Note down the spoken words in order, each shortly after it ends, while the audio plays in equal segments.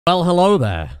Well, hello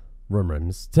there,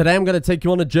 Rimrims. Today I'm going to take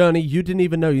you on a journey you didn't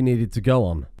even know you needed to go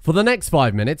on. For the next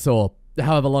 5 minutes, or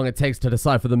however long it takes to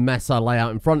decipher the mess I lay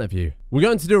out in front of you, we're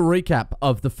going to do a recap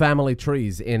of the family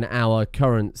trees in our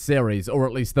current series, or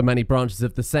at least the many branches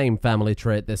of the same family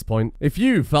tree at this point. If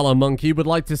you, fellow monkey, would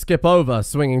like to skip over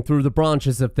swinging through the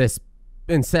branches of this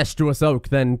incestuous oak,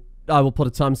 then I will put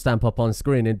a timestamp up on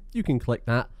screen and you can click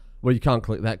that. Well, you can't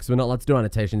click that because we're not allowed to do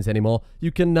annotations anymore.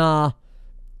 You can,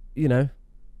 you know,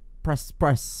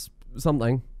 press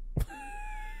something.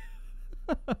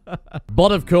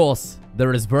 But of course,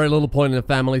 there is very little point in a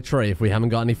family tree if we haven't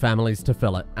got any families to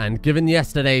fill it. And given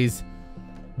yesterday's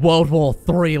World War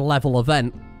III level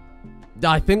event,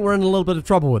 I think we're in a little bit of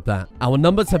trouble with that. Our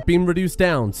numbers have been reduced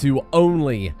down to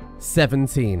only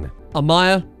 17.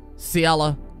 Amaya,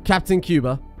 Ciala, Captain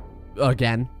Cuba,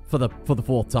 again, for the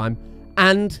fourth time,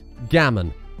 and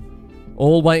Gammon.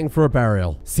 All waiting for a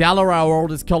burial. Ciala, our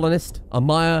oldest colonist.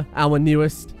 Amaya, our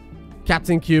newest.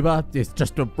 Captain Cuba is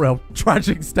just a real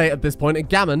tragic state at this point. And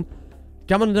Gammon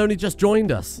had only just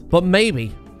joined us. But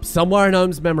maybe, somewhere in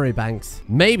Ohm's memory banks,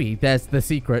 maybe there's the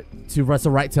secret to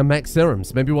resurrecting mech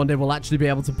serums. Maybe one day we'll actually be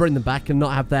able to bring them back and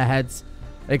not have their heads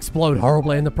explode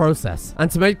horribly in the process.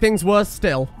 And to make things worse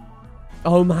still,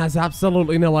 Ohm has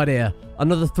absolutely no idea.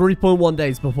 Another 3.1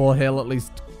 days before he'll at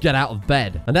least get out of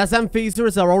bed. And as Amphisa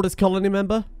is our oldest colony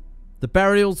member, the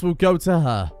burials will go to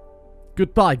her.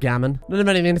 Goodbye, Gammon. I don't have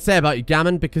anything to say about you,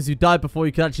 Gammon, because you died before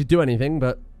you could actually do anything,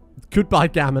 but goodbye,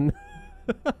 Gammon.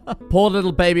 Poor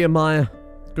little baby Amaya.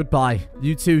 Goodbye.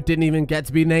 You two didn't even get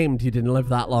to be named. You didn't live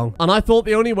that long. And I thought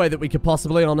the only way that we could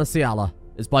possibly honor Ciala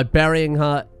is by burying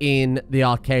her in the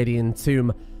Arcadian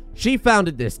tomb. She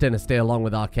founded this dynasty along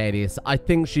with Arcadius. I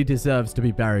think she deserves to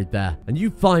be buried there. And you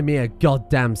find me a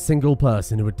goddamn single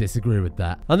person who would disagree with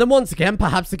that. And then once again,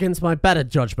 perhaps against my better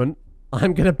judgment,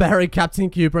 I'm gonna bury Captain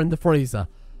Cuba in the freezer.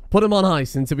 Put him on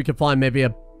ice until we can find maybe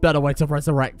a better way to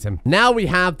resurrect him. Now we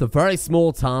have the very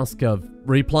small task of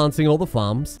replanting all the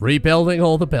farms, rebuilding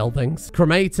all the buildings,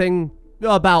 cremating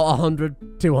about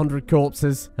 100, 200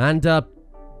 corpses, and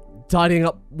tidying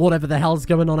up whatever the hell's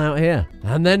going on out here.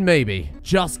 And then maybe,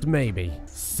 just maybe,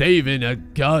 saving a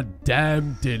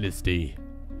goddamn dynasty.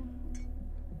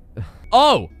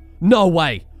 Oh! No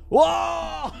way!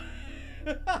 Whoa!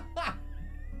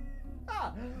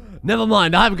 Never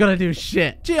mind, I'm gonna do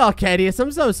shit. Gee, Arcadius,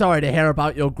 I'm so sorry to hear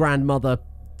about your grandmother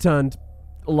turned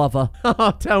lover.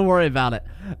 Don't worry about it.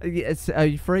 Yes, are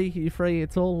you free? Are you free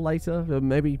at all later? Or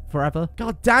maybe forever?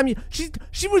 God damn you.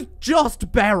 She was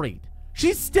just buried.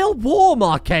 She's still warm,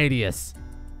 Arcadius.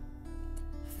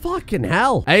 Fucking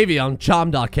hell. Avion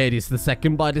charmed Arcadius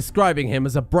II by describing him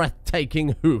as a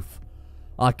breathtaking hoof.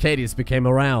 Arcadius became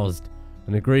aroused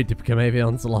and agreed to become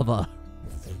Avion's lover.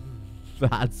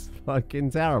 That's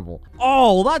fucking terrible.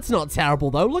 Oh, that's not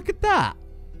terrible, though. Look at that.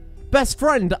 Best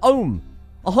friend, Ohm.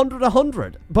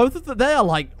 100. Both of them, they are,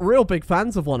 like, real big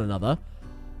fans of one another.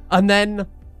 And then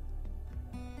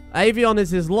Avion is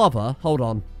his lover. Hold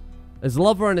on. His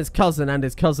lover and his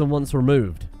cousin once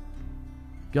removed.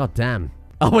 God damn.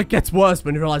 Oh, it gets worse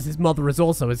when you realize his mother is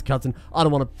also his cousin. I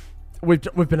don't want to...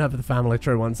 We've been over the family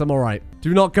tree once. I'm alright.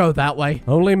 Do not go that way.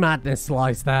 Only madness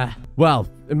lies there. Well,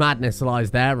 madness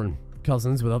lies there, and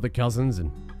cousins with other cousins,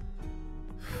 and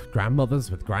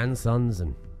grandmothers with grandsons,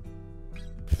 and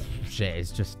shit,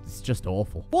 it's just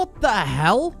awful. What the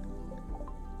hell?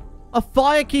 A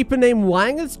firekeeper named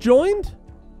Wang has joined?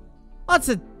 That's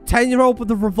a 10-year-old with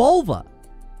a revolver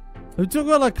who took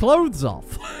all her clothes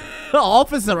off.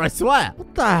 Officer, I swear.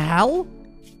 What the hell?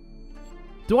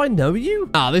 Do I know you?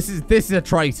 Ah, this is a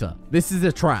traitor. This is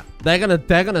a trap. They're gonna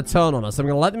turn on us. I'm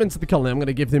gonna let them into the colony. I'm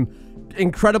gonna give them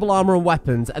incredible armor and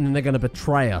weapons, and then they're gonna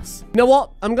betray us. You know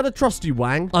what? I'm gonna trust you,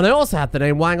 Wang. And I also have the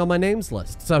name Wang on my names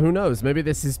list, so who knows? Maybe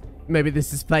this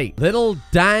is fate. Little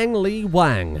Dang Li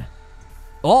Wang.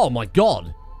 Oh my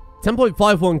god.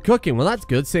 10.51 cooking. Well, that's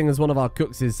good, seeing as one of our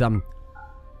cooks is,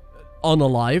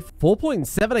 unalive.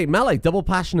 4.78 melee, double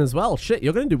passion as well. Shit,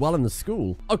 you're gonna do well in the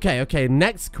school. Okay,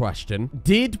 next question.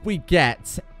 Did we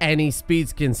get any speed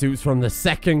skin suits from the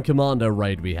second commando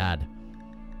raid we had?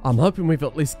 I'm hoping we've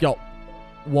at least got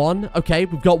one. Okay,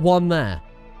 we've got one there.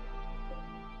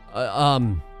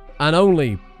 And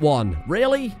only one.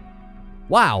 Really?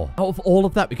 Wow. Out of all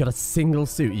of that, we got a single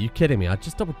suit. Are you kidding me? I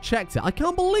just double checked it. I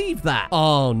can't believe that.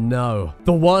 Oh, no.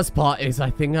 The worst part is I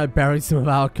think I buried some of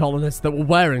our colonists that were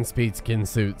wearing speed skin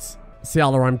suits.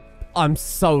 Ciala, I'm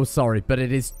so sorry, but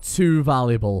it is too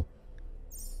valuable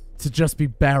to just be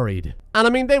buried. And I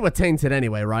mean, they were tainted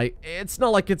anyway, right? It's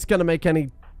not like it's gonna make any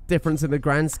difference in the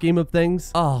grand scheme of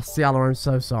things. Oh, Ciala, I'm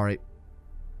so sorry.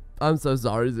 I'm so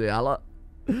sorry, Ciala.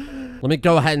 Let me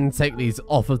go ahead and take these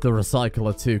off of the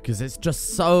recycler too, because it's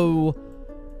just so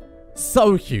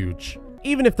huge.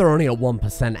 Even if they're only at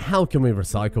 1%, how can we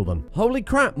recycle them? Holy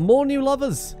crap, more new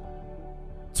lovers.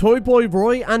 Toy Boy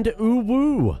Roy and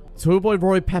Uwu. Toy Boy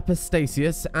Roy Pepper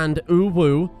Stasius and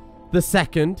Uwu the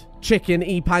second Chicken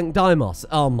Epank Dimos.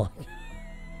 Oh my.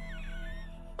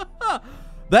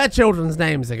 Their children's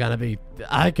names are gonna be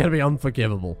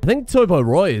unforgivable. I think Toy Boy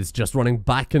Roy is just running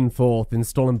back and forth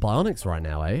installing bionics right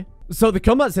now, eh? So the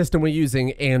combat system we're using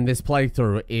in this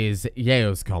playthrough is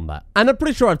Yao's combat. And I'm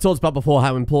pretty sure I've talked about before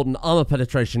how important armor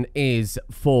penetration is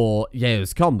for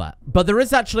Yao's combat. But there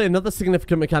is actually another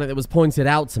significant mechanic that was pointed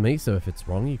out to me, so if it's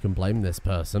wrong, you can blame this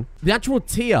person. The actual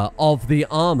tier of the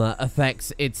armor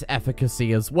affects its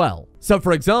efficacy as well. So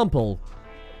for example,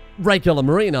 regular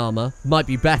marine armor might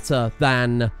be better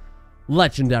than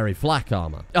legendary flak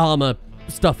armor. Armor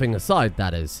stuffing aside,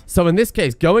 that is. So in this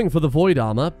case, going for the void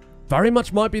armor very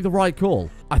much might be the right call.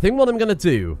 I think what I'm going to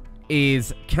do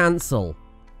is cancel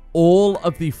all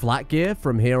of the flak gear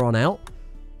from here on out.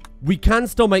 We can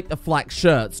still make the flak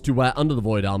shirts to wear under the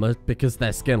void armor because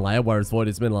they're skin layer, whereas void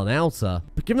is middle and outer.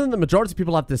 But given that the majority of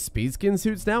people have the speed skin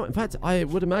suits now, in fact, I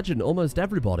would imagine almost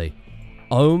everybody.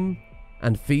 Ohm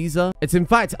and Fiza. It's in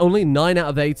fact only 9 out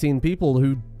of 18 people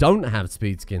who don't have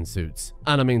speed skin suits.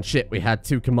 And I mean, shit, we had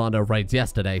 2 commando raids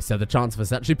yesterday, so the chance of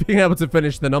us actually being able to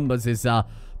finish the numbers is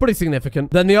pretty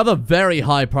significant. Then the other very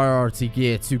high priority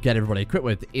gear to get everybody equipped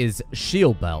with is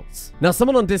shield belts. Now,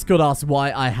 someone on Discord asked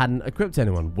why I hadn't equipped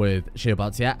anyone with shield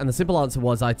belts yet, and the simple answer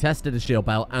was I tested a shield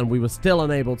belt and we were still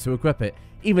unable to equip it,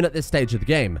 even at this stage of the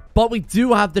game. But we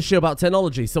do have the shield belt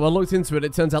technology, so I looked into it.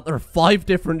 It turns out there are 5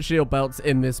 different shield belts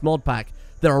in this mod pack.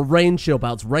 There are range shield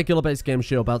belts, regular base game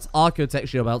shield belts, Archotech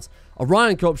shield belts,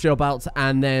 Orion Corp shield belts,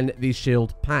 and then these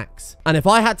shield packs. And if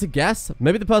I had to guess,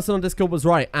 maybe the person on Discord was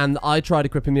right, and I tried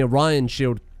equipping the Orion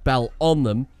shield belt on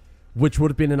them, which would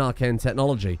have been an arcane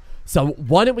technology. So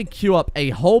why don't we queue up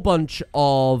a whole bunch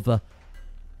of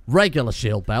regular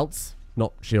shield belts,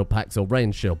 not shield packs or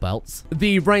range shield belts.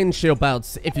 The range shield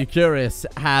belts, if you're curious,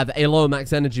 have a lower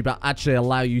max energy but actually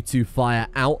allow you to fire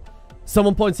out.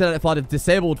 Someone pointed out if I'd have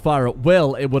disabled fire at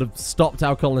will, it would have stopped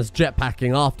our colonists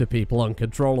jetpacking after people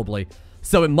uncontrollably.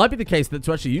 So it might be the case that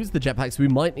to actually use the jetpacks, we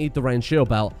might need the range shield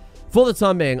belt. For the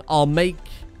time being, I'll make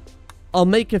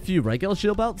a few regular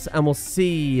shield belts, and we'll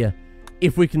see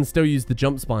if we can still use the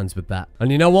jump spines with that.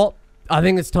 And you know what? I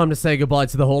think it's time to say goodbye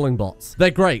to the hauling bots.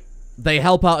 They're great. They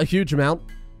help out a huge amount,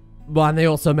 and they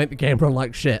also make the game run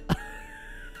like shit.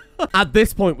 At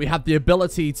this point, we have the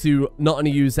ability to not only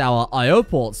use our IO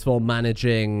ports for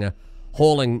managing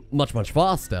hauling much, much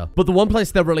faster, but the one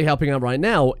place they're really helping out right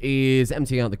now is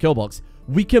emptying out the kill box.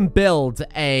 We can build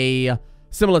a,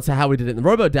 similar to how we did it in the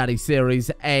Robo Daddy series,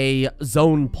 a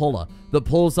zone puller that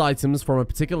pulls items from a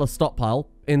particular stockpile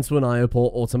into an IO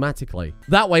port automatically.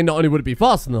 That way, not only would it be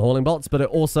faster than the hauling bots, but it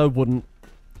also wouldn't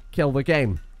kill the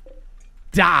game.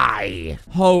 Die!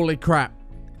 Holy crap.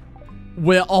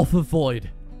 We're off of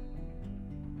void.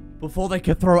 Before they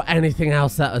could throw anything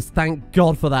else at us. Thank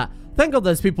God for that. Thank God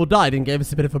those people died and gave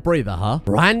us a bit of a breather, huh?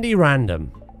 Randy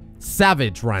Random.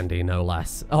 Savage Randy, no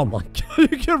less. Oh my God.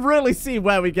 You can really see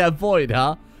where we get void,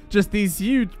 huh? Just these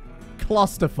huge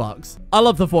clusterfucks. I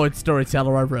love the void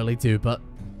storyteller, I really do, but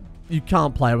you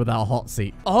can't play without a hot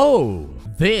seat. Oh,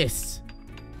 this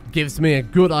gives me a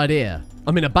good idea.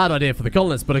 I mean, a bad idea for the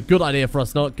colonists, but a good idea for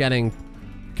us not getting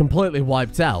completely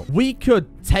wiped out. We could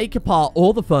take apart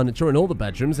all the furniture in all the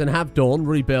bedrooms and have Dawn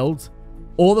rebuild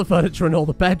all the furniture in all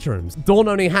the bedrooms. Dawn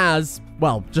only has,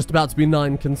 well, just about to be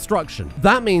 9 construction.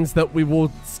 That means that we will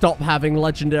stop having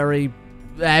legendary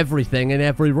everything in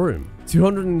every room.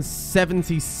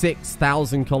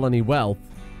 276,000 colony wealth,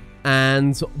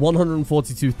 and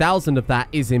 142,000 of that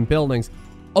is in buildings.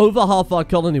 Over half our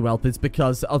colony wealth is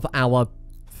because of our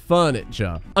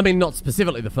furniture. I mean, not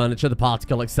specifically the furniture, the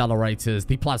particle accelerators,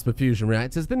 the plasma fusion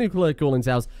reactors, the nuclear cooling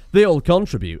towers, they all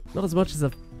contribute. Not as much as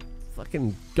a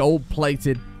fucking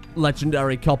gold-plated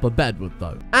legendary copper bed would,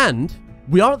 though. And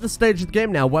we are at the stage of the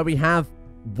game now where we have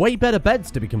way better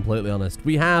beds, to be completely honest.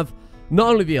 We have not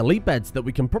only the elite beds that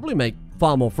we can probably make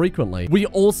far more frequently, we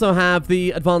also have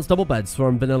the advanced double beds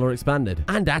from Vanilla Expanded.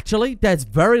 And actually, there's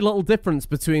very little difference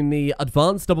between the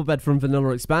advanced double bed from Vanilla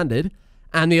Expanded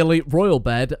and the elite royal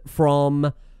bed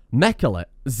from Mechalit.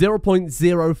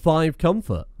 0.05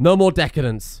 comfort. No more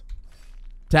decadence.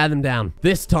 Tear them down.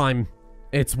 This time,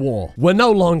 it's war. We're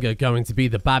no longer going to be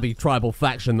the babby tribal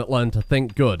faction that learned to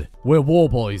think good. We're war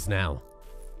boys now.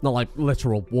 Not like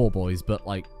literal war boys, but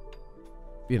like,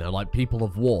 you know, like people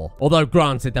of war. Although,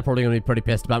 granted, they're probably going to be pretty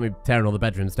pissed about me tearing all the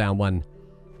bedrooms down when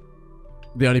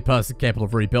the only person capable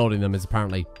of rebuilding them is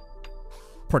apparently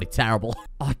pretty terrible.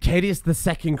 Arcadius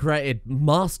II created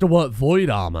Masterwork Void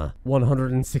Armor.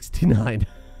 169.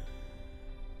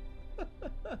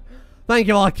 Thank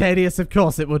you, Arcadius. Of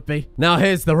course it would be. Now,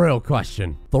 here's the real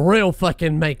question. The real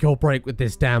fucking make or break with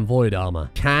this damn Void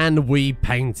Armor. Can we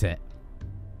paint it?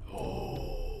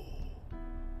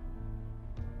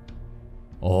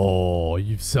 Oh,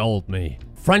 you've sold me.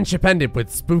 Friendship ended with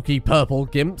spooky purple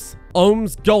gimps.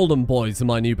 Ohm's golden boys are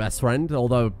my new best friend,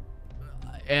 although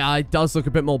it does look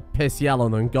a bit more piss yellow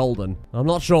than golden. I'm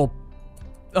not sure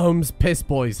Ohm's piss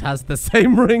boys has the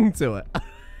same ring to it.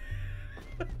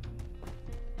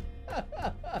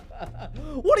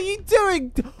 What are you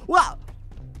doing? What?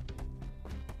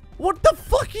 What the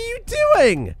fuck are you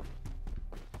doing?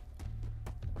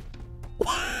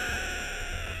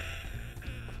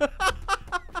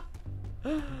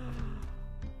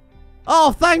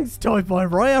 Oh, thanks, Toy Boy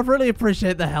Roy. I really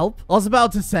appreciate the help. I was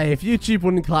about to say, if YouTube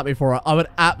wouldn't clap me for it, I would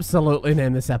absolutely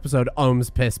name this episode Ohm's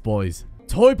Piss Boys.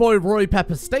 Toy Boy Roy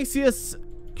Pepistasius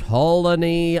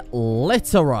Colony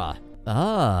Littera.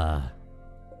 Ah.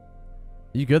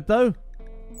 You good, though?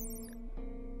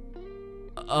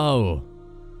 Oh.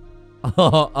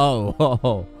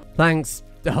 Oh. Thanks,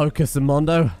 Hocus and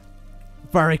Mondo.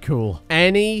 Very cool.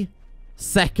 Any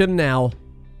second now,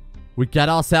 we get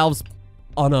ourselves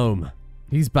on Ohm.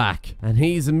 He's back. And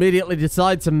he's immediately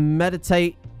decided to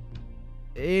meditate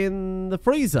in the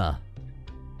freezer.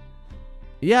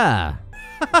 Yeah.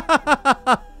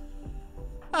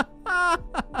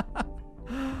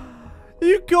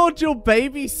 You called your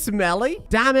baby smelly?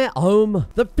 Damn it, Ohm.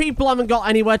 The people haven't got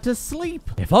anywhere to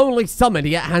sleep. If only some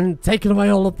idiot hadn't taken away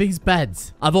all of these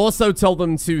beds. I've also told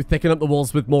them to thicken up the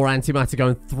walls with more antimatter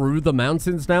going through the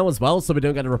mountains now as well, so we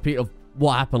don't get a repeat of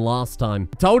what happened last time.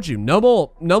 Told you, no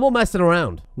more messing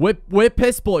around. We're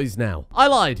piss boys now. I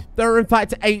lied. There are in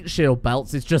fact 8 shield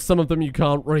belts. It's just some of them you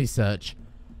can't research.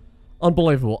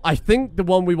 Unbelievable. I think the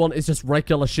one we want is just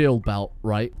regular shield belt,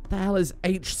 right? What the hell is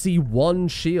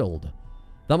HC1 shield?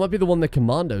 That might be the one the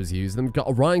commandos use. Then we've got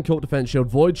Orion Court Defense Shield,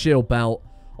 Void Shield Belt,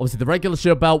 obviously the regular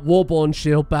Shield Belt, Warborn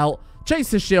Shield Belt,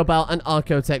 Chaser's Shield Belt, and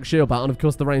Archotech Shield Belt, and of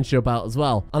course the Range Shield Belt as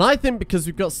well. And I think because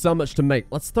we've got so much to make,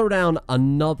 let's throw down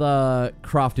another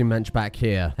crafting bench back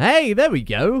here. Hey, there we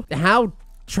go. How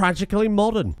tragically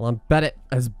modern. Well, I bet it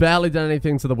has barely done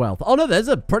anything to the wealth. Oh no, there's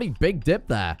a pretty big dip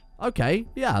there. Okay,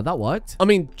 yeah, that worked. I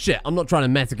mean, shit, I'm not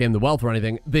trying to metagame the wealth or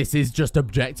anything. This is just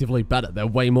objectively better. They're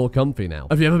way more comfy now.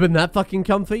 Have you ever been that fucking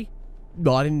comfy?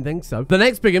 No, I didn't think so. The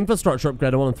next big infrastructure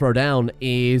upgrade I want to throw down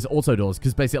is auto doors,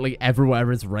 because basically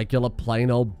everywhere is regular, plain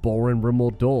old, boring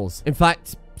Rimworld doors. In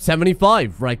fact,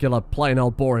 75 regular, plain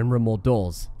old, boring Rimworld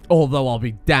doors. Although I'll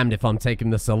be damned if I'm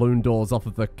taking the saloon doors off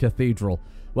of the cathedral.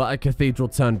 Well, a cathedral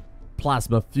turned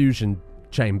plasma fusion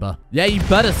chamber. Yeah, you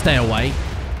better stay away.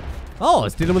 Oh,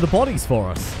 it's dealing with the bodies for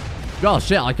us. Oh,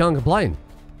 shit, I can't complain.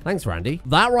 Thanks, Randy.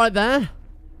 That right there?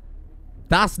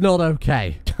 That's not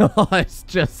okay. It's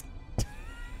just...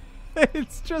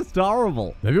 it's just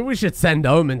horrible. Maybe we should send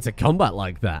Ohm into combat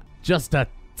like that. Just a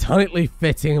tightly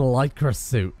fitting lycra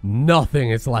suit. Nothing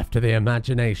is left to the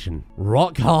imagination.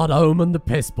 Rock hard Ohm and the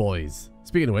Piss Boys.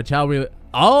 Speaking of which, how we...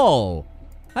 Oh!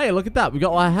 Hey, look at that. We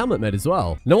got our helmet made as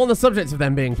well. Now, on the subject of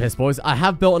them being piss boys, I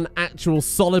have built an actual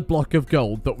solid block of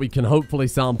gold that we can hopefully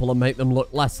sample and make them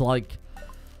look less like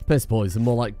piss boys and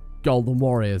more like golden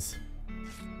warriors.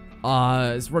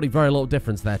 It's really very little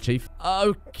difference there, Chief.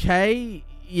 Okay.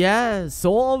 Yeah,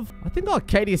 sort of. I think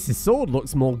Arcadius' sword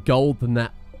looks more gold than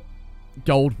that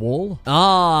gold wall.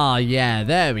 Ah, yeah,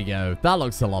 there we go. That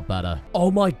looks a lot better. Oh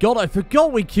my god, I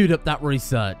forgot we queued up that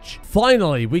research.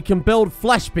 Finally, we can build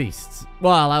flesh beasts.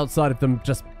 Well, outside of them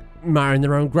just marrying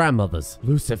their own grandmothers.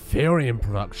 Luciferian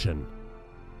production.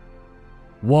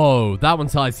 Whoa, that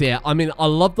one's nice. Yeah, I mean, I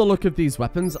love the look of these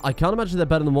weapons. I can't imagine they're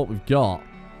better than what we've got.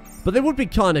 But they would be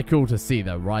kind of cool to see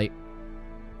though, right?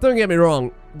 Don't get me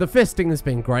wrong, the fisting has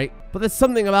been great, but there's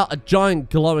something about a giant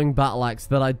glowing battle axe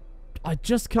that I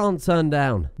just can't turn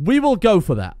down. We will go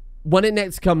for that. When it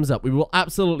next comes up, we will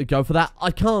absolutely go for that.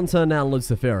 I can't turn down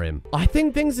Luciferium. I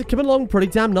think things are coming along pretty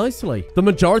damn nicely. The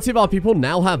majority of our people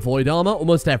now have void armor,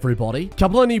 almost everybody.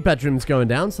 Couple of new bedrooms going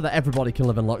down so that everybody can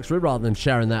live in luxury rather than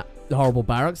sharing that horrible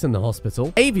barracks in the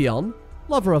hospital. Avion,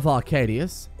 lover of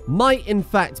Arcadius, might in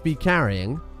fact be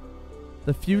carrying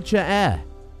the future heir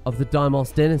of the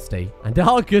Deimos dynasty. And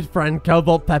our good friend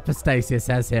Cobalt Pepistasius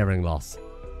has hearing loss.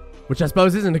 Which I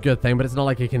suppose isn't a good thing, but it's not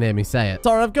like you can hear me say it.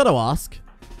 Sorry, I've got to ask.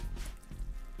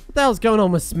 What the hell's going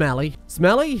on with Smelly?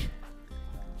 Smelly?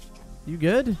 You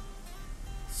good?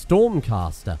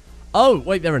 Stormcaster. Oh,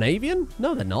 wait, they're an avian?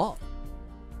 No, they're not.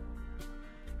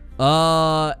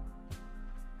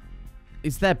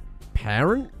 Is their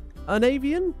parent an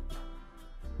avian?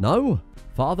 No.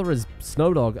 Father is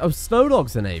Snowdog. Oh,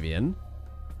 Snowdog's an avian.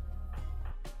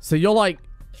 So you're like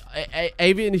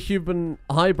avian-human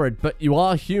hybrid, but you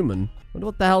are human. Wonder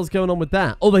what the hell's going on with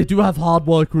that. Oh, they do have hard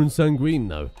worker and sanguine,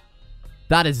 though.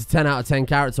 That is a 10 out of 10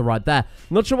 character right there.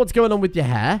 Not sure what's going on with your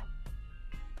hair.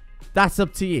 That's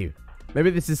up to you.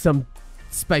 Maybe this is some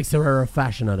Spacer era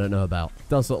fashion I don't know about.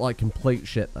 Does look like complete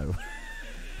shit, though.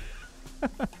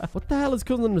 What the hell is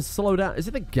causing them to slow down? Is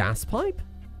it a gas pipe?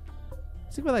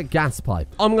 Let's think about that gas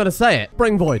pipe. I'm going to say it.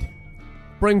 Bring Void.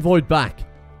 Bring Void back.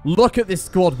 Look at this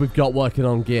squad we've got working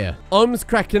on gear. Om's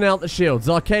cracking out the shields.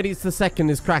 Arcades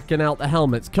II is cracking out the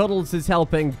helmets. Cuddles is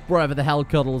helping wherever the hell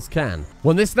Cuddles can.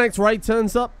 When this next raid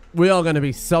turns up, we are going to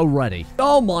be so ready.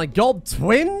 Oh my god,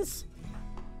 twins?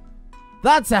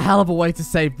 That's a hell of a way to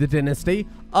save the dynasty.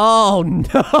 Oh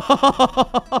no!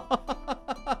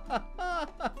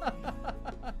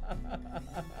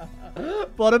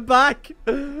 Put them back.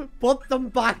 Put them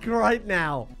back right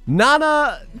now.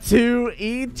 Nana to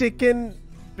E chicken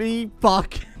be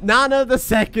fuck. Nana the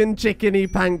second chicken E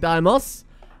pank dimos.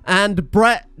 And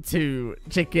Brett to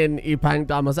chicken E pank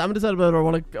dimos. I'm deciding whether I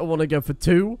want to go for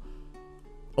 2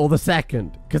 or the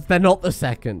second. Because they're not the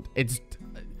second. It's...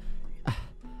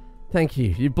 Thank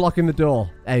you. You're blocking the door,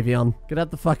 Avion. Get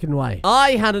out the fucking way.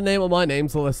 I had a name on my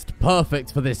names list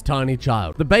perfect for this tiny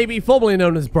child. The baby, formerly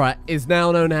known as Brett, is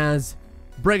now known as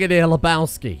Brigadier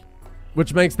Lebowski,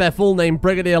 which makes their full name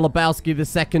Brigadier Lebowski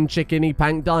II Chicken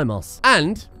E-Pank Dimos.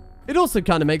 And it also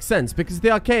kind of makes sense because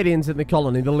the Arcadians in the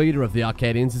colony, the leader of the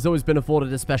Arcadians, has always been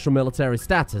afforded a special military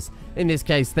status. In this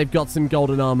case, they've got some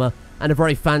golden armor and a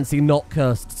very fancy, not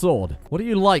cursed sword. What do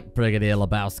you like, Brigadier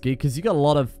Lebowski? Because you got a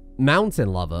lot of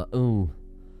mountain lover. Ooh.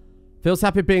 Feels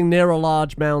happy being near a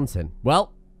large mountain.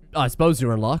 Well, I suppose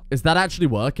you're in luck. Is that actually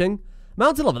working?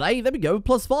 Mountain lover, hey, there we go,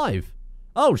 +5.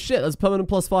 Oh shit, that's permanent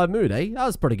 +5 mood, eh? That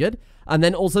was pretty good. And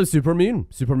then also super immune.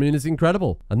 Super immune is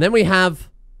incredible. And then we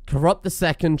have Corrupt the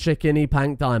Second Chicken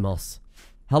E-Pank Dimos.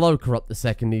 Hello, Corrupt the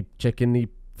Second Chicken E...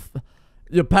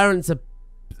 Your parents are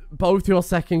both your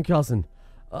second cousin.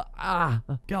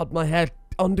 God, my head.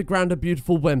 Underground a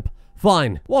beautiful wimp.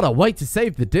 Fine. What a way to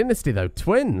save the dynasty, though.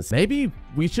 Twins. Maybe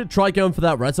we should try going for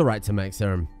that Resurrector Mech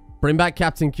Serum. Bring back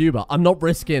Captain Cuba. I'm not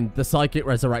risking the psychic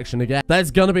resurrection again. There's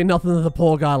gonna be nothing of the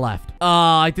poor guy left.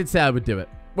 I did say I would do it.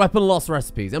 Weapon loss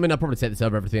recipes. I mean, I'll probably take this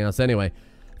over everything else anyway.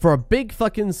 For a big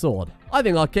fucking sword. I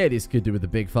think Arcadius could do with a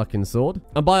big fucking sword.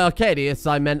 And by Arcadius,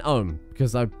 I meant Ohm.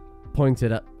 Because I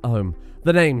pointed at Ohm.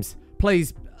 The names.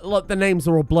 Please... Look, the names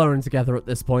are all blurring together at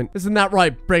this point. Isn't that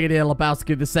right, Brigadier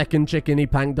Lebowski II Chicken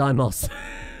E-Pank Dimos?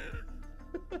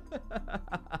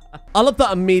 I love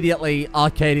that immediately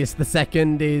Arcadius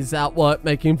II is at work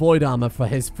making void armor for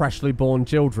his freshly born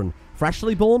children.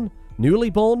 Freshly born? Newly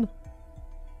born?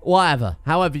 Whatever.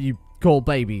 However you call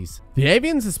babies. The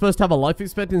avians are supposed to have a life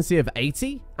expectancy of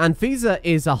 80, and Anfisa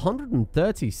is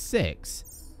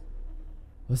 136.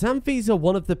 Was Anfisa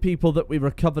one of the people that we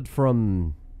recovered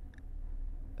from...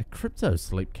 a crypto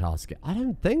sleep casket? I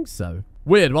don't think so.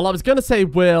 Weird. Well, I was going to say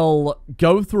we'll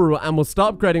go through and we'll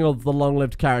start upgrading all of the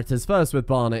long-lived characters first with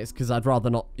Barnix, because I'd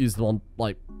rather not use the one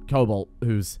like Cobalt,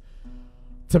 who's,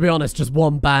 to be honest, just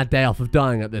one bad day off of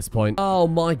dying at this point. Oh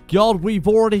my god, we've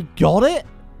already got it?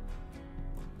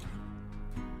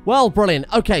 Well,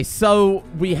 brilliant. Okay, so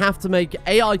we have to make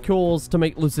AI cores to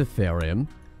make Luciferium.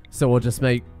 So we'll just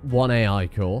make one AI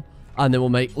core, and then we'll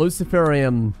make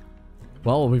Luciferium...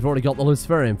 Well, we've already got the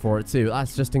Luciferium for it too.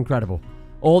 That's just incredible.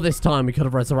 All this time, we could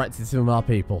have resurrected some of our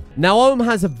people. Now, Ohm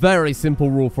has a very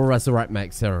simple rule for resurrect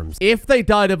mech serums. If they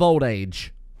died of old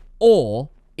age,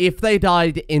 or if they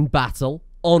died in battle,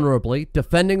 honorably,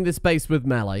 defending this base with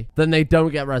melee, then they don't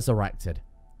get resurrected.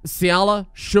 Ciala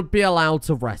should be allowed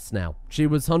to rest now. She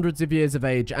was hundreds of years of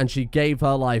age, and she gave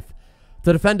her life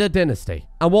to defend her dynasty.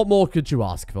 And what more could you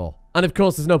ask for? And of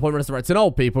course, there's no point resurrecting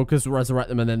old people, because we'll resurrect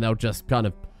them and then they'll just kind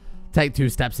of take 2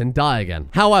 steps and die again.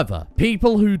 However,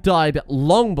 people who died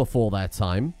long before their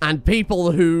time, and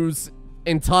people whose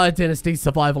entire dynasty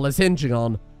survival is hinging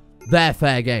on, they're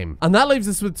fair game. And that leaves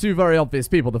us with 2 very obvious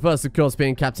people. The first, of course,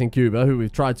 being Captain Cuba, who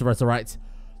we've tried to resurrect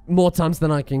more times than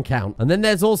I can count. And then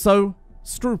there's also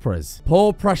Stroopers.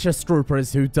 Poor precious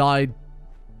Stroopers who died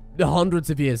hundreds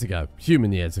of years ago.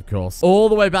 Human years, of course. All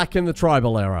the way back in the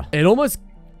tribal era. It almost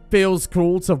feels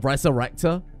cool to resurrect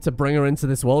her, to bring her into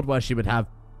this world where she would have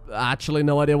actually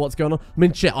no idea what's going on. I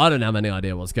mean, shit, I don't have any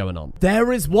idea what's going on.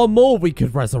 There is one more we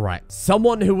could resurrect.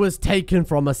 Someone who was taken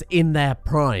from us in their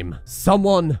prime.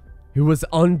 Someone who was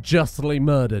unjustly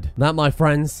murdered. That, my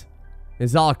friends,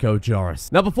 is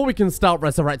Archo-Joris. Now, before we can start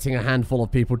resurrecting a handful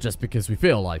of people just because we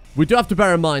feel like, we do have to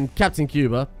bear in mind Captain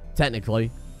Cuba,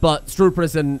 technically, but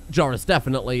Strupriz and Joris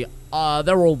definitely,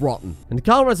 they're all rotten. And you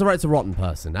can't resurrect a rotten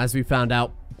person, as we found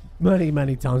out many,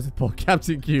 many times with poor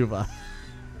Captain Cuba.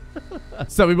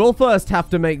 So we will first have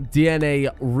to make DNA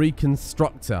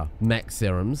reconstructor mech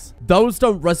serums. Those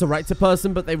don't resurrect a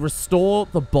person, but they restore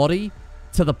the body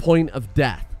to the point of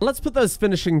death. Let's put those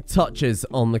finishing touches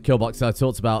on the kill box I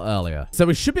talked about earlier. So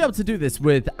we should be able to do this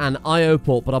with an IO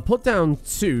port, but I'll put down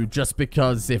 2 just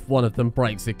because if one of them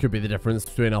breaks, it could be the difference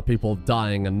between our people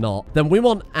dying and not. Then we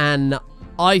want an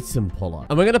item puller.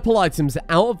 And we're going to pull items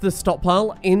out of the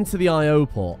stockpile into the IO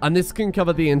port. And this can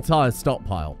cover the entire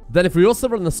stockpile. Then if we also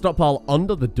run the stockpile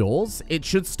under the doors, it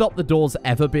should stop the doors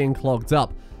ever being clogged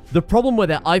up. The problem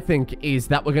with it, I think, is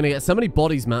that we're going to get so many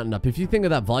bodies mounted up. If you think of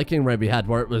that Viking raid we had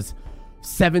where it was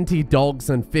 70 dogs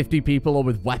and 50 people all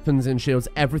with weapons and shields,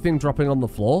 everything dropping on the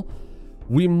floor,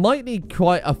 we might need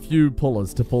quite a few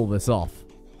pullers to pull this off.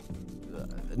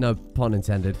 No pun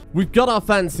intended. We've got our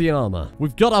fancy armor.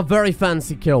 We've got our very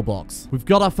fancy kill box. We've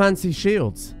got our fancy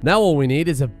shields. Now all we need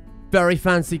is a very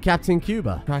fancy Captain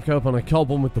Cuba. Crack open a cold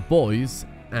one with the boys,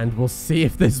 and we'll see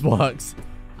if this works.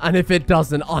 And if it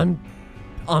doesn't,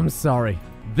 I'm sorry.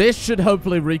 This should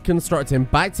hopefully reconstruct him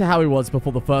back to how he was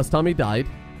before the first time he died.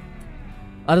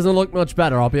 That doesn't look much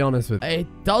better, I'll be honest with you.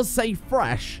 It does say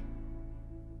fresh.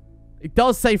 It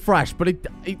does say fresh, but it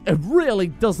really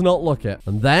does not look it.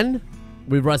 And then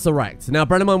we resurrect. Now,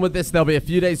 bear in mind with this, there'll be a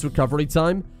few days recovery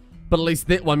time. But at least,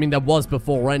 well, I mean, there was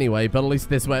before anyway. But at least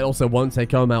this way it also won't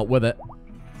take home out with it.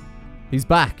 He's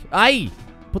back. Hey!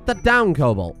 Put that down,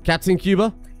 Cobalt. Captain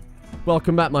Cuba,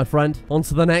 welcome back, my friend. On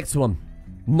to the next one.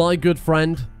 My good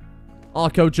friend,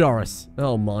 Archo-Joris.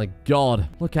 Oh my god.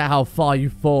 Look at how far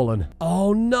you've fallen.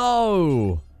 Oh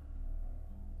no!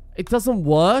 It doesn't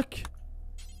work?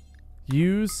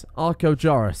 Use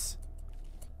Archo-Joris.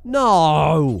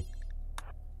 No!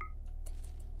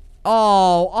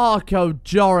 Oh,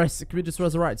 Archo-Joris. Can we just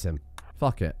resurrect him?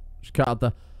 Fuck it. Just cut out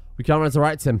the... We can't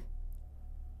resurrect him.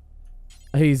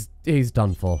 He's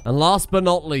done for. And last but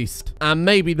not least, and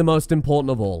maybe the most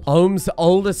important of all, Ohm's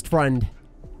oldest friend,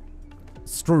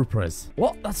 Strupriz.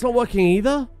 What? That's not working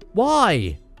either?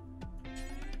 Why?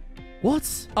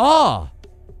 What? Ah!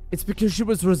 It's because she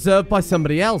was reserved by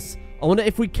somebody else. I wonder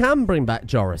if we can bring back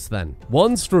Joris then.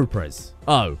 One Strupriz.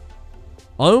 Oh.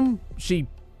 She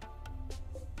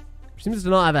seems to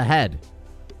not have a head.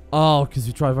 Oh, because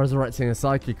we tried resurrecting her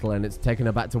psychically and it's taken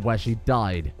her back to where she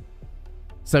died.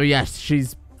 So yes,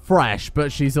 she's fresh,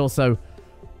 but she's also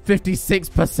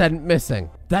 56% missing.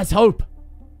 There's hope.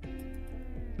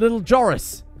 Little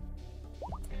Joris.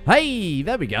 Hey,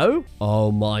 there we go.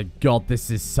 Oh my god,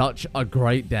 this is such a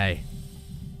great day.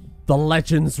 The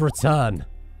legends return.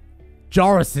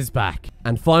 Joris is back.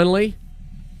 And finally,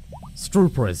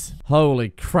 Strupriz. Holy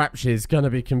crap, she's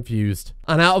gonna be confused.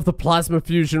 And out of the plasma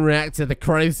fusion reactor, the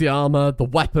crazy armor, the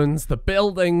weapons, the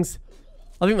buildings,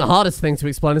 I think the hardest thing to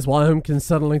explain is why Ohm can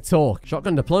suddenly talk.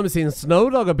 Shotgun Diplomacy and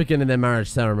Snowdog are beginning their marriage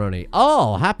ceremony.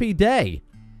 Oh, happy day.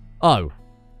 Oh.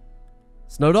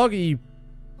 Snowdog,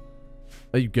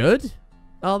 are you good?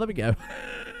 Oh, there we go.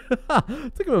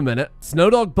 Took him a minute.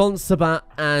 Snowdog, Bon Sabat,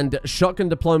 and Shotgun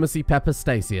Diplomacy Pepper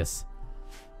Stasius.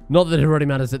 Not that it really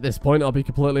matters at this point, I'll be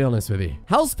completely honest with you.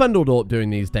 How's Fendeldorp doing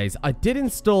these days? I did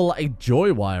install a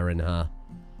joy wire in her.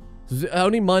 So is it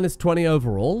only minus 20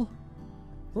 overall?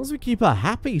 As long as we keep her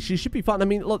happy, she should be fine. I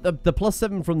mean, look, the plus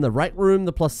 7 from the rec room,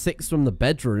 the plus 6 from the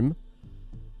bedroom.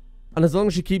 And as long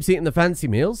as she keeps eating the fancy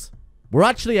meals, we're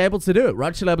actually able to do it. We're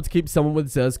actually able to keep someone with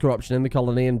Zer's corruption in the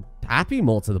colony and happy,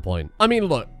 more to the point. I mean,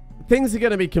 look, things are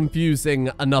going to be confusing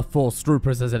enough for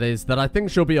Strupriz as it is that I think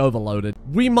she'll be overloaded.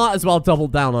 We might as well double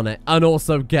down on it and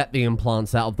also get the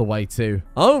implants out of the way too.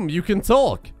 Ohm, you can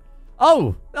talk.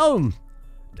 Oh, Ohm,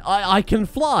 I can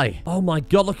fly. Oh my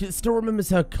god, look, it still remembers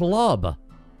her club.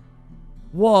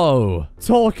 Whoa.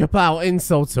 Talk about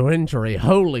insult to injury.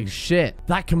 Holy shit.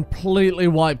 That completely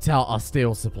wiped out our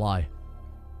steel supply.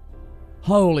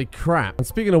 Holy crap. And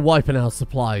speaking of wiping out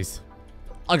supplies,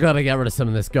 I gotta get rid of some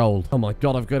of this gold. Oh my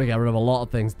god, I've got to get rid of a lot of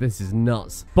things. This is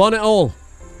nuts. Burn it all.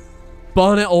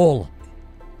 Burn it all.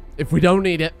 If we don't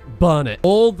need it, burn it.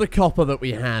 All the copper that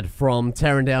we had from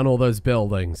tearing down all those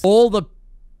buildings. All the...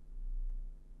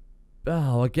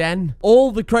 Oh, again?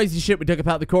 All the crazy shit we took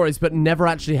about the quarries but never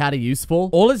actually had a use for.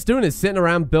 All it's doing is sitting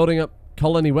around building up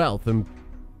colony wealth, and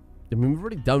I mean, we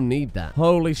really don't need that.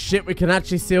 Holy shit, we can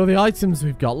actually see all the items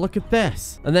we've got. Look at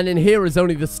this. And then in here is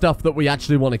only the stuff that we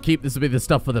actually want to keep. This will be the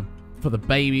stuff for the for the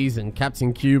babies and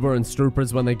Captain Cuba and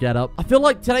Stroopers when they get up. I feel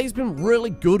like today's been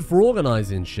really good for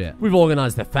organizing shit. We've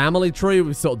organized the family tree.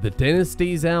 We've sorted the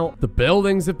dynasties out. The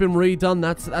buildings have been redone.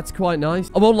 That's quite nice.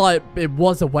 I won't lie, it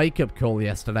was a wake-up call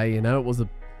yesterday, you know? It was a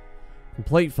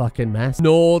complete fucking mess.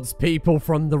 Nords people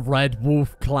from the Red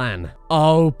Wolf clan.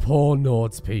 Oh, poor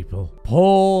Nords people.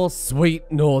 Poor, sweet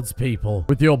Nords people.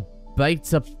 With your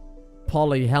beta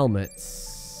poly helmets.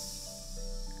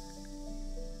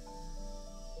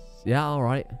 Yeah,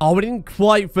 alright. Oh, we didn't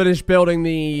quite finish building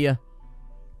the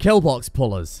kill box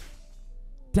pullers.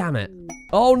 Damn it.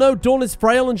 Oh no, Dawn is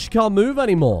frail and she can't move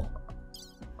anymore.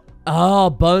 Ah,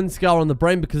 burn scar on the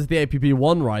brain because of the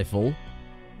APB-1 rifle.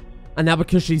 And now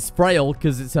because she's frail,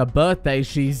 because it's her birthday,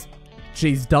 she's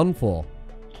done for.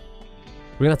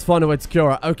 We're gonna have to find a way to cure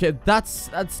her. Okay,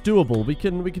 that's doable. We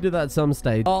can do that at some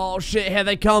stage. Oh shit, here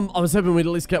they come. I was hoping we'd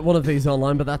at least get one of these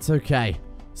online, but that's okay.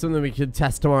 Something we could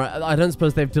test tomorrow. I don't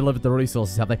suppose they've delivered the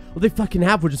resources, have they? Well, they fucking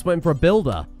have. We're just waiting for a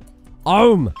builder.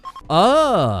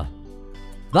 That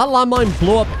landmine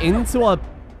blew up into a...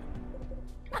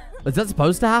 Is that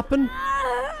supposed to happen?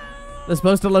 They're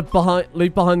supposed to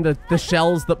leave behind the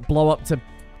shells that blow up to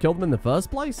kill them in the first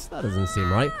place? That doesn't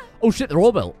seem right. Oh shit, they're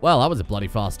all built. Well, that was a bloody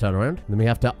fast turnaround. And then we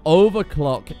have to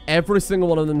overclock every single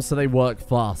one of them so they work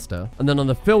faster. And then on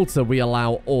the filter, we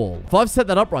allow all. If I've set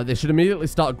that up right, they should immediately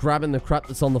start grabbing the crap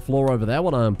that's on the floor over there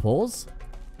when I unpause.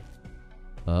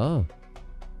 Oh.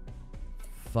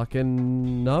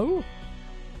 Fucking no.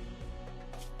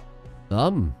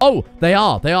 Oh, they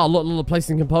are. Look,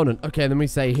 placing component. Okay, then we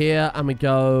say here, and we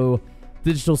go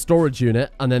digital storage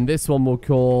unit, and then this one we'll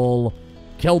call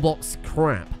killbox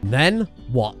crap. And then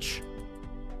watch.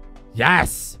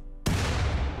 Yes.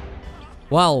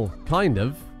 Well, kind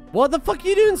of. What the fuck are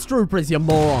you doing, Stroopers, you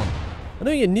moron? I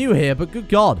know you're new here, but good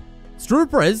God,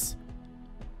 Stroopers.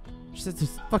 She said to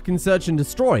fucking search and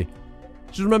destroy.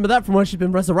 Should remember that from where she's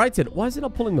been resurrected. Why is it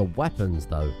not pulling the weapons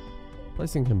though?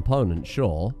 Placing component,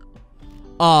 sure.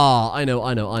 Ah, I know.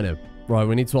 Right,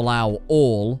 we need to allow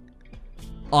all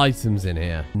items in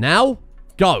here. Now,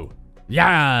 go.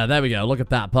 Yeah, there we go. Look at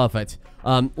that. Perfect.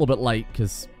 A little bit late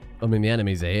because, I mean, the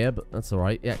enemies are here, but that's all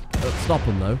right. Yeah, stop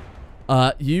them,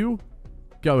 though. You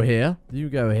go here. You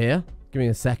go here. Give me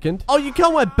a second. Oh, you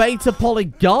can't wear beta poly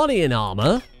guardian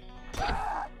armor?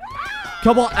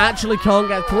 Cobalt actually can't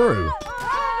get through.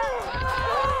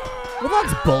 Well,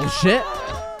 that's bullshit.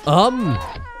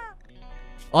 I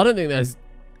don't think there's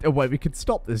a way we could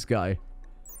stop this guy.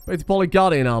 Beta poly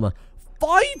guardian armor.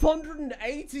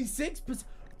 586%.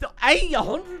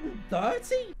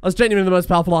 830? That's genuinely the most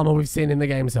powerful armor we've seen in the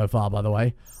game so far, by the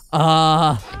way.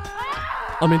 I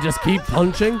mean, just keep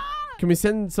punching. Can we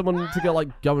send someone to go,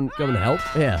 like, go and help?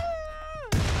 Here.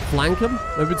 Flank him?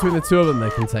 Maybe between the two of them, they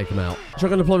can take him out.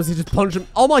 Shotgun diplomacy, just punch him.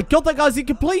 Oh my God, that guy's in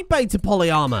complete beta poly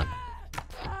armor.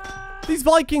 These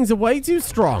Vikings are way too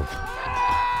strong.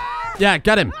 Yeah,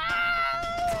 get him.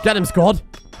 Get him, squad.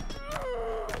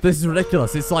 This is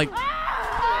ridiculous. It's like,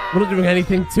 we're not doing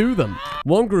anything to them.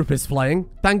 One group is flaying.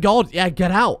 Thank God. Yeah,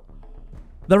 get out.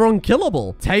 They're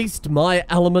unkillable. Taste my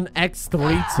element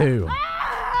X32.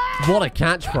 What a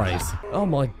catchphrase. Oh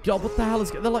my God, what the hell is...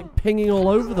 They're like pinging all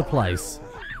over the place.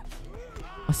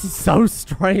 This is so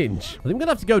strange. I think I'm going to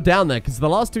have to go down there because the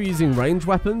last two are using range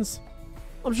weapons.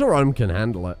 I'm sure Ohm can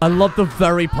handle it. I love the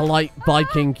very polite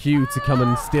Viking queue to come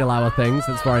and steal our things.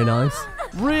 That's very nice.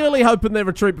 Really hoping they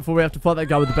retreat before we have to fight that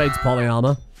guy with the beta poly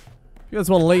armor. If you guys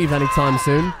want to leave anytime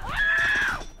soon.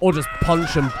 Or just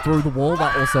punch him through the wall.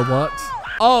 That also works.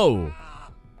 Oh.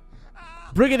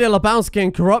 Brigadier Lebowski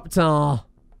and Corrupt are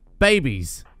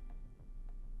babies.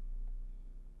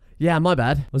 Yeah, my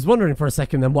bad. I was wondering for a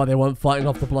second then why they weren't fighting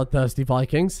off the bloodthirsty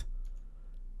Vikings.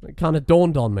 It kind of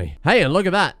dawned on me. Hey, and look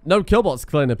at that. No killbots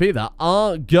clearing up either.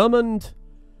 Gurmund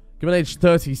age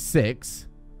 36.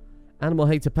 Animal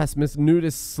hater, pessimist,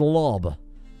 nudist, slob.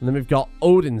 And then we've got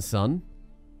Odin's son.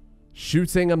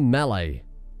 Shooting a melee.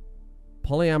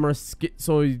 Polyamorous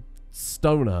schizoid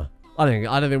stoner. I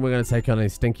don't think we're going to take on any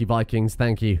stinky Vikings,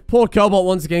 thank you. Poor Cobalt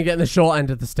once again getting the short end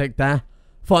of the stick there.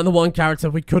 Find the one character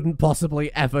we couldn't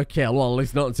possibly ever kill. Well, at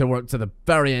least not until we're up to the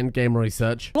very end game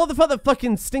research. I love the fact that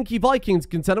fucking stinky Vikings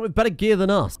can turn up with better gear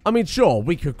than us. I mean, sure,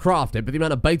 we could craft it, but the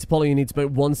amount of beta poly you need to make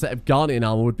one set of Guardian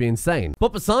armor would be insane.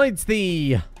 But besides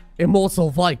the immortal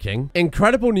Viking,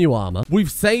 incredible new armor,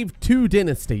 we've saved 2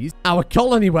 dynasties. Our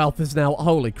colony wealth is now...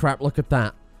 Holy crap, look at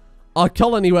that. Our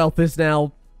colony wealth is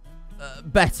now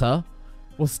better.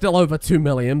 We're still over 2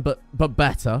 million, but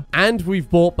better. And we've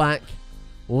brought back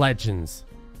legends.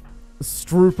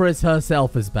 Stroopers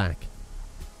herself is back.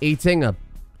 Eating a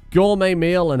gourmet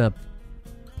meal in a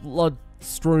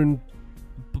blood-strewn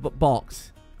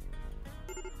box.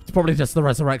 It's probably just the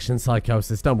resurrection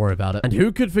psychosis. Don't worry about it. And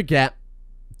who could forget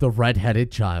the red-headed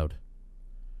child?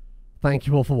 Thank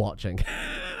you all for watching.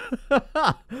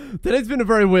 Today's been a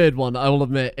very weird one, I will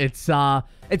admit. It's quite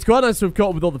nice to have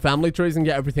caught up with all the family trees and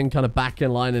get everything kind of back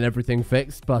in line and everything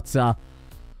fixed, but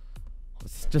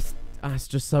it's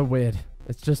just so weird.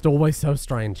 It's just always so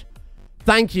strange.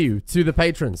 Thank you to the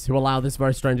patrons who allow this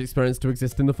very strange experience to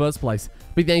exist in the first place.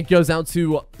 Big thank you goes out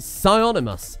to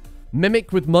Psyonimus,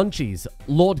 Mimic with Munchies,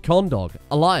 Lord Condog,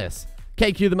 Elias,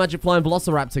 KQ the Magic Flying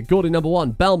Velociraptor, Gordy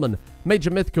 #1, Bellman,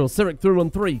 Major Mythical, Cyric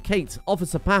 313, Kate,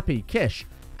 Officer Pappy, Kish,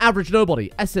 Average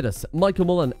Nobody, Exodus, Michael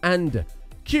Mullen, and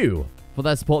Q for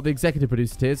their support of the executive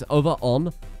producer tiers over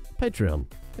on Patreon.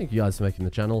 Thank you guys for making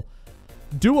the channel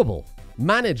doable,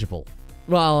 manageable.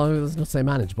 Well, let's not say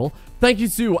manageable. Thank you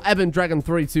to Evan Dragon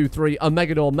 323,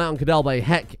 Omegador, Mountain Cadalbe,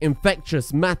 Heck,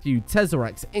 Infectious, Matthew,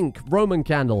 Tezerex, Inc, Roman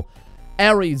Candle,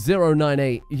 Aries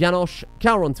 098, Janosch,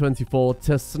 Calron 24,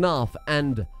 to Snarf,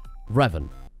 and Revan.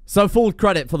 So full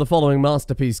credit for the following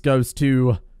masterpiece goes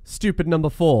to Stupid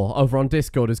Number 4 over on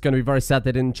Discord. It's going to be very sad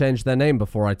they didn't change their name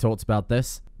before I talked about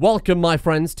this. Welcome, my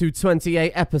friends, to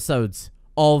 28 episodes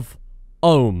of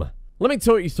Ohm. Let me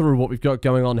talk you through what we've got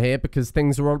going on here because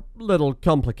things are a little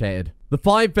complicated. The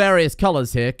 5 various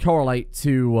colors here correlate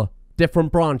to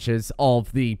different branches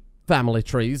of the family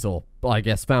trees, or I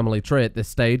guess family tree at this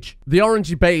stage. The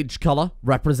orangey beige color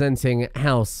representing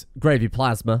House Gravy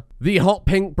Plasma. The hot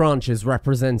pink branches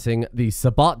representing the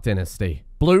Sabat dynasty.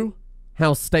 Blue,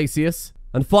 House Stasius.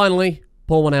 And finally,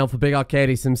 pour one out for Big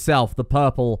Arcades himself. The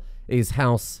purple is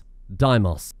House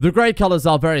Deimos. The grey colours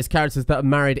are various characters that are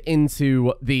married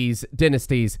into these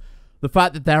dynasties. The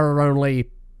fact that there are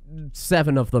only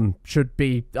 7 of them should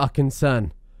be a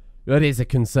concern. It is a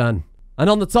concern. And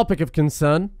on the topic of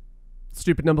concern,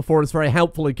 Stupid Number 4 has very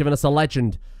helpfully given us a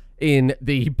legend in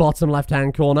the bottom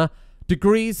left-hand corner.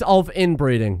 Degrees of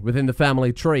inbreeding within the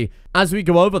family tree. As we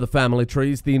go over the family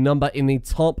trees, the number in the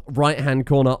top right-hand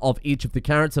corner of each of the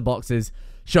character boxes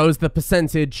shows the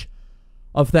percentage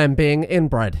of them being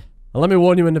inbred. And let me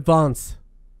warn you in advance,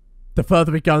 the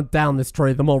further we go down this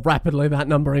tree, the more rapidly that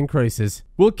number increases.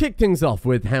 We'll kick things off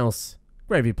with House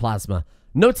Gravy Plasma.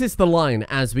 Notice the line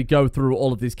as we go through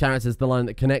all of these characters, the line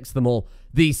that connects them all.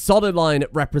 The solid line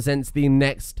represents the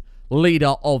next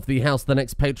leader of the house, the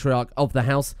next patriarch of the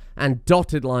house, and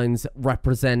dotted lines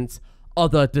represent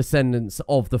other descendants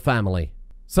of the family.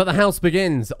 So the house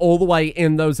begins all the way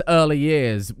in those early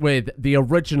years with the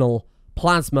original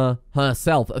Plasma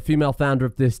herself, a female founder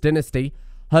of this dynasty.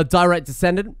 Her direct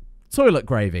descendant, Toilet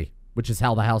Gravy, which is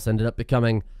how the house ended up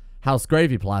becoming House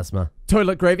Gravy Plasma.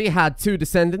 Toilet Gravy had 2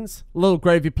 descendants, Little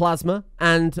Gravy Plasma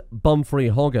and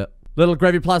Bumfrey Hoggett. Little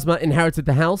Gravy Plasma inherited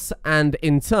the house and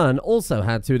in turn also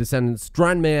had 2 descendants,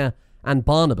 Dranmere and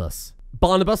Barnabas.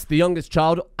 Barnabas, the youngest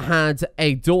child, had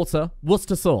a daughter,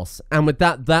 Worcester Sauce, and with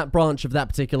that branch of that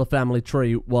particular family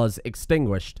tree was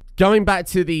extinguished. Going back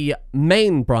to the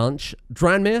main branch,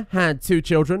 Dranmere had 2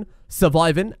 children,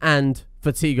 Survivin and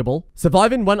Fatigable.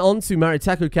 Survivin went on to marry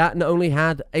Taco Cat and only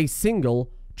had a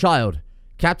single child,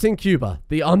 Captain Cuba,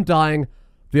 the undying,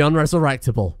 the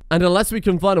unresurrectable. And unless we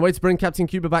can find a way to bring Captain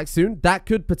Cuba back soon, that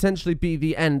could potentially be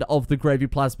the end of the Gravy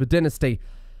Plasma dynasty.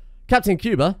 Captain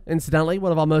Cuba, incidentally,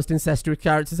 one of our most incestuous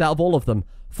characters out of all of them.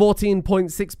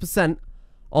 14.6%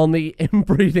 on the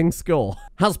inbreeding score.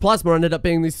 House Plasma ended up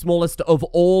being the smallest of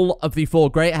all of the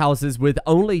 4 great houses with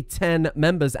only 10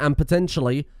 members and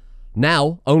potentially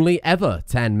now only ever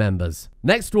 10 members.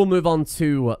 Next we'll move on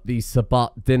to the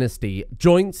Sabat dynasty.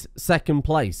 Joint second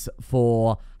place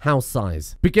for house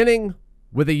size. Beginning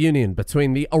with a union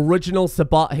between the original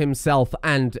Sabat himself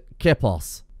and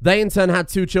Kippos. They in turn had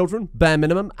 2 children, Bare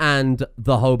Minimum and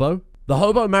the Hobo. The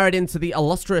Hobo married into the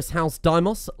illustrious House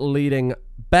Deimos, leading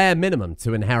Bare Minimum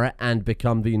to inherit and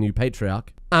become the new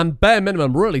patriarch. And Bare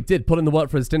Minimum really did put in the work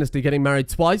for his dynasty, getting married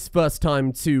twice. First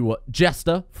time to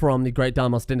Jester from the Great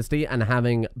Deimos dynasty and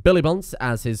having Billy Bunce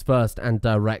as his first and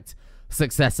direct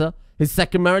successor. His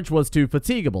second marriage was to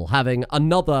Fatigable, having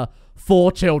another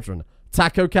 4 children,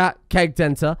 Taco Cat, Keg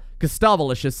Denter,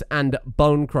 Gustavolicious, and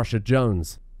Bone Crusher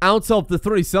Jones. Out of the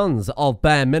 3 sons of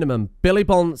Bare Minimum, Billy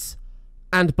Bunce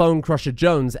and Bone Crusher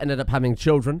Jones ended up having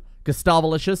children.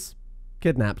 Gustavolicious,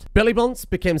 kidnapped. Billy Bunce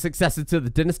became successor to the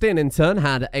dynasty and in turn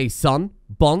had a son,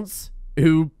 Bunce,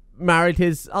 who married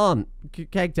his aunt,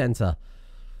 Keg Denter.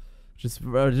 Which is a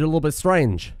little bit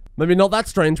strange. Maybe not that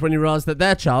strange when you realize that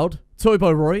their child, Toy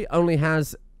Boy Rory, only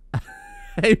has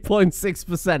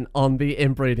 8.6% on the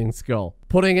inbreeding score,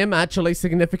 putting him actually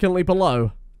significantly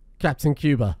below Captain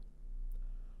Cuba.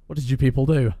 What did you people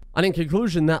do? And in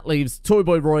conclusion, that leaves Toy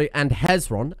Boy Roy and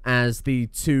Hezron as the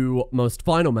two most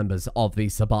final members of the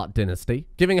Sabat dynasty,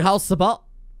 giving House Sabat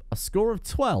a score of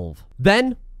 12.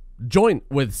 Then, joint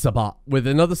with Sabat, with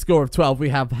another score of 12, we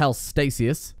have House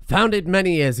Stasius, founded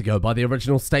many years ago by the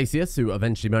original Stasius, who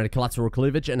eventually married Collateral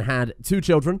Cleavage and had 2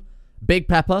 children, Big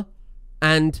Pepper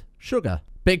and Sugar.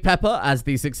 Big Pepper, as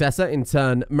the successor, in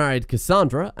turn married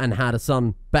Cassandra and had a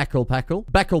son, Beckle Peckle.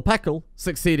 Beckle Peckle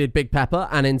succeeded Big Pepper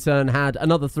and in turn had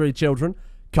another 3 children,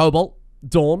 Cobalt,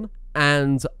 Dawn,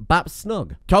 and Bap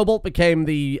Snug. Cobalt became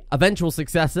the eventual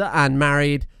successor and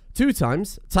married 2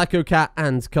 times, Taco Cat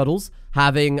and Cuddles,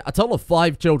 having a total of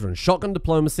 5 children, Shotgun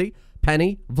Diplomacy,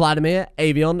 Penny, Vladimir,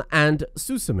 Avion, and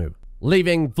Susamu,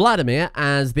 leaving Vladimir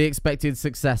as the expected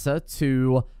successor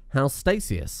to House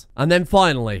Stasius. And then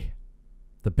finally,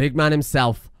 the big man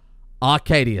himself,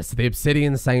 Arcadius, the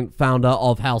Obsidian Saint, founder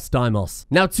of House Deimos.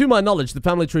 Now, to my knowledge, the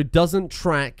family tree doesn't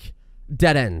track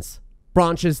dead ends,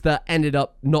 branches that ended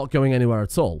up not going anywhere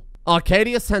at all.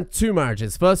 Arcadius had 2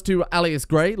 marriages, first to Alias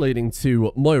Grey, leading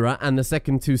to Moira, and the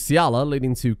second to Ciala,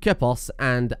 leading to Kippos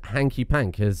and Hanky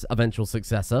Pank, his eventual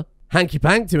successor. Hanky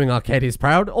Pank, doing Arcadius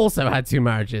proud, also had 2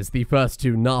 marriages, the first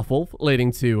to Narfolf,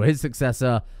 leading to his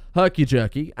successor, Herky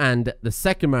Jerky, and the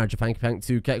second marriage of Hanky Pank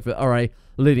to Kekvit Ore,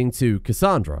 leading to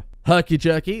Cassandra. Herky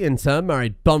Jerky, in turn,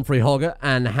 married Bumfrey Hogger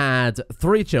and had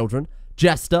 3 children,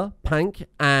 Jester, Pank,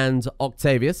 and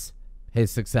Octavius, his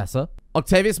successor.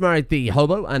 Octavius married the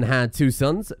Hobo and had 2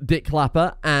 sons, Dick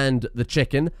Clapper and the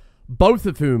Chicken, both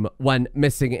of whom went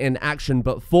missing in action,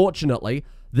 but fortunately,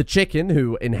 the Chicken,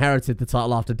 who inherited the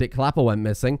title after Dick Clapper went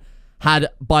missing, had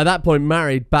by that point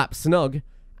married Bap Snug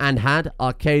and had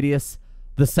Arcadius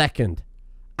II.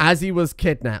 As he was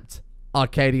kidnapped,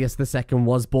 Arcadius II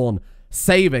was born,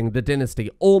 saving the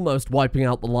dynasty, almost wiping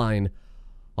out the line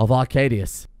of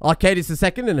Arcadius. Arcadius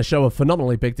II, in a show of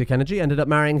phenomenally big dick energy, ended up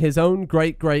marrying his own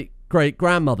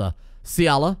great-great-great-grandmother,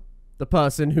 Ciala, the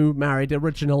person who married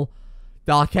original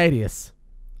Arcadius.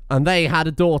 And they had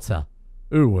a daughter,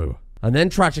 Uwu. And then,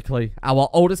 tragically, our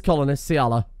oldest colonist,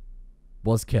 Ciala,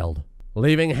 was killed,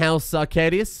 leaving House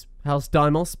Arcadius, House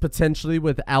Deimos, potentially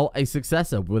without a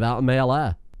successor, without a male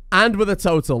heir. And with a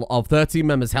total of 13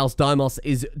 members, House Deimos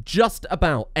is just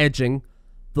about edging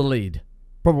the lead.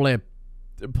 Probably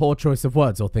a poor choice of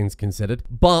words, all things considered.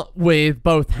 But with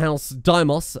both House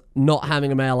Deimos not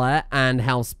having a male heir and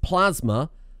House Plasma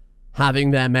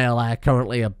having their male heir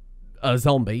currently a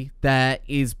zombie, there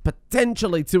is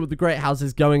potentially 2 of the great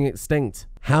houses going extinct.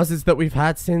 Houses that we've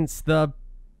had since the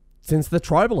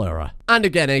tribal era. And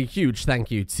again, a huge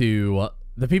thank you to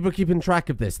the people keeping track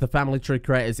of this, the family tree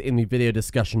creators in the video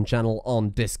discussion channel on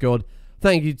Discord.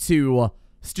 Thank you to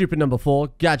Stupid Number 4,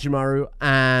 Gajimaru,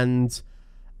 and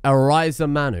Ariza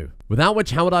Manu. Without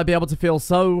which, how would I be able to feel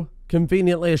so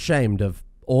conveniently ashamed of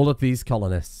all of these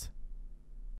colonists?